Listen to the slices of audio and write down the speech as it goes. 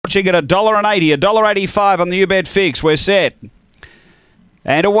Scorching at $1.80, $1.85 on the U-Bet fix. We're set.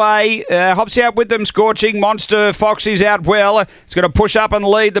 And away, hops out with them, Scorching. Monster Foxy's out well. It's going to push up and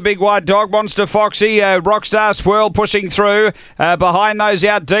lead the big white dog, Monster Foxy. Rockstar Swirl pushing through. Behind those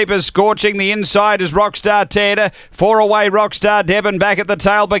out deep is Scorching. The inside is Rockstar Ted. 4 away, Rockstar Deb, and back at the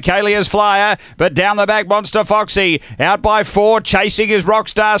tail, Bacalia's Flyer. But down the back, Monster Foxy. Out by 4, chasing is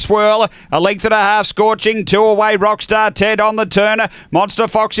Rockstar Swirl. A length and a half, Scorching. 2 away, Rockstar Ted on the turn. Monster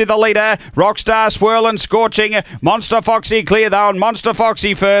Foxy the leader. Rockstar Swirl and Scorching. Monster Foxy clear though, and Monster Foxy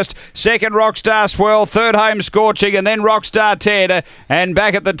first, second Rockstar Swirl, third home Scorching, and then Rockstar Ted, and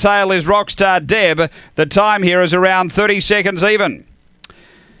back at the tail is Rockstar Deb. The time here is around 30 seconds even.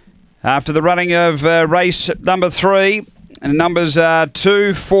 After the running of race number 3, and numbers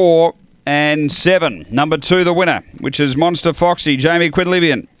 2, 4 and 7. Number 2 the winner, which is Monster Foxy, Jamie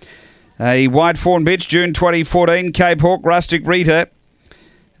Quinlivian. A White Fawn bitch, June 2014, Cape Hawk, Rustic Rita.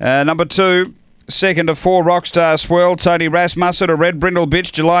 Number 2, second to 4, Rockstar Swirl, Tony Rasmussen, a Red Brindle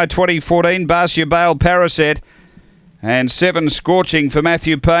bitch, July 2014, Barcia Bale, Paraset. And 7, Scorching for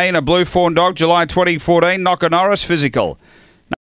Matthew Payne, a Blue Fawn dog, July 2014, Knocker Norris, Physical.